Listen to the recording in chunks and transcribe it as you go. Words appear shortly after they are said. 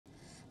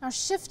Now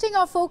shifting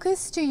our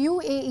focus to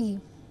UAE.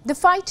 The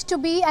fight to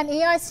be an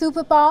AI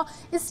superpower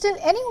is still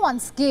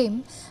anyone's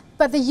game,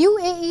 but the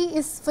UAE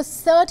is for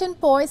certain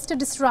poised to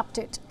disrupt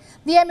it.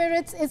 The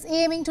Emirates is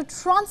aiming to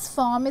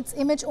transform its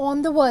image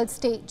on the world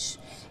stage.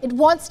 It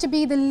wants to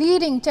be the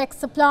leading tech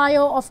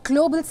supplier of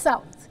Global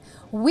South.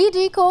 We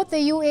decode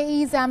the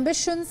UAE's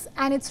ambitions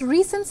and its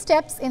recent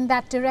steps in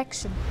that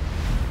direction.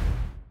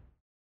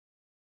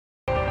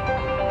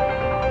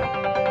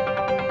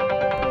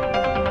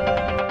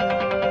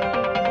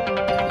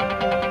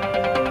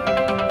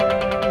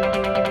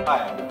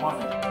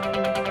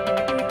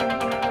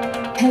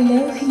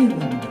 Hello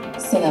human,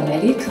 Salam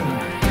alaikum.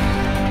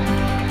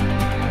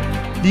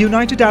 The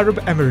United Arab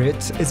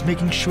Emirates is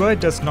making sure it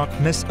does not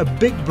miss a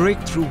big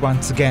breakthrough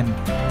once again.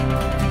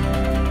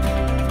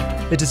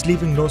 It is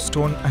leaving no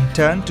stone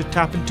unturned to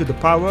tap into the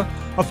power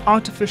of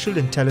artificial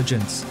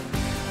intelligence.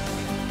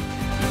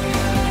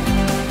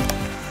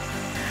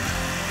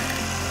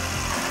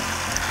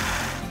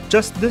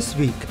 Just this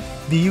week,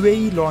 the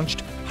UAE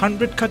launched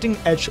 100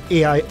 cutting-edge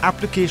AI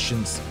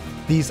applications.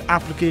 These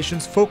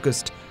applications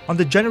focused on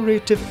the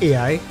generative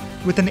AI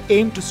with an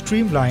aim to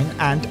streamline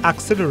and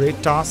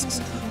accelerate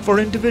tasks for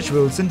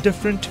individuals in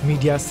different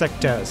media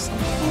sectors.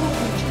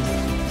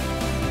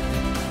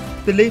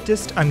 The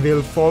latest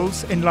unveil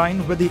falls in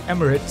line with the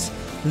Emirates'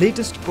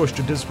 latest push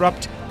to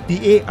disrupt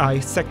the AI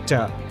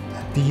sector.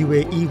 The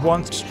UAE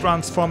wants to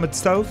transform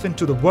itself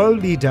into the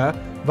world leader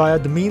via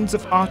the means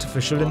of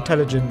artificial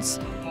intelligence.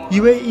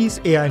 UAE's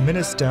AI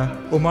Minister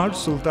Omar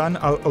Sultan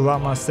Al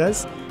Olama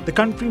says the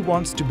country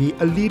wants to be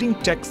a leading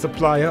tech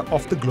supplier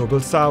of the Global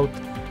South,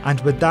 and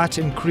with that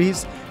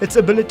increase its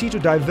ability to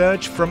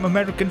diverge from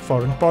American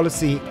foreign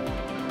policy.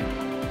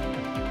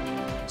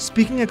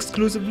 Speaking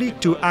exclusively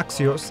to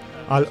Axios,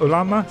 Al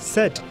Olama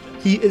said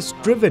he is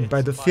driven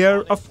by the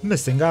fear of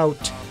missing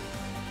out.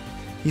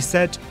 He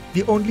said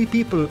the only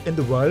people in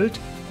the world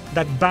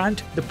that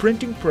banned the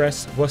printing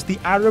press was the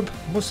Arab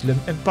Muslim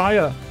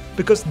Empire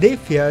because they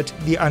feared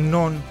the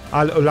unknown.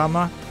 Al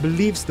Olama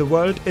believes the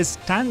world is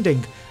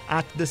standing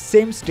at the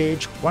same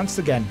stage once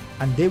again,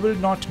 and they will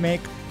not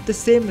make the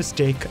same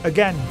mistake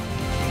again.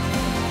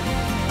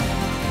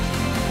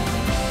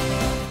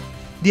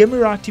 The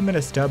Emirati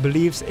minister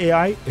believes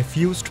AI, if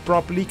used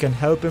properly, can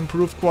help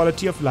improve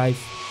quality of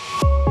life.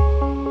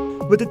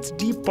 With its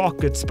deep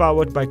pockets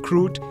powered by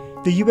crude,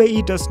 the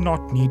UAE does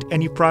not need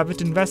any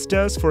private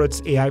investors for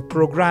its AI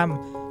program.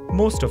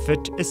 Most of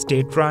it is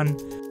state-run.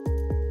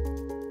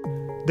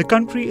 The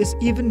country is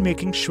even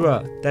making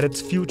sure that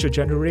its future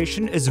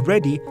generation is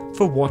ready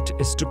for what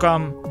is to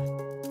come.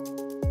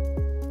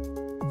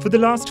 For the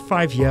last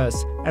 5 years,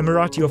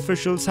 Emirati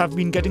officials have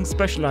been getting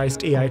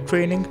specialized AI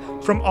training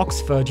from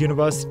Oxford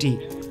University.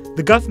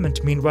 The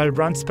government, meanwhile,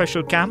 runs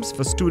special camps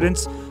for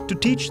students to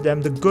teach them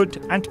the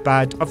good and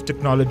bad of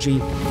technology.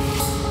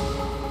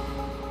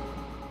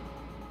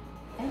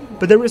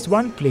 But there is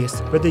one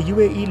place where the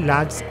UAE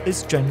lags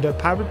is gender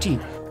parity.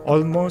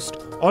 Almost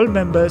all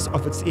members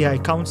of its AI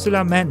council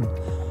are men.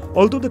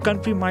 Although the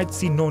country might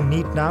see no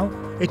need now,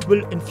 it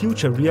will in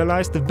future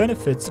realize the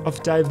benefits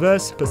of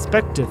diverse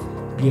perspective,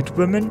 be it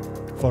women,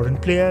 foreign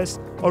players,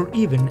 or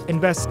even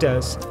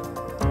investors.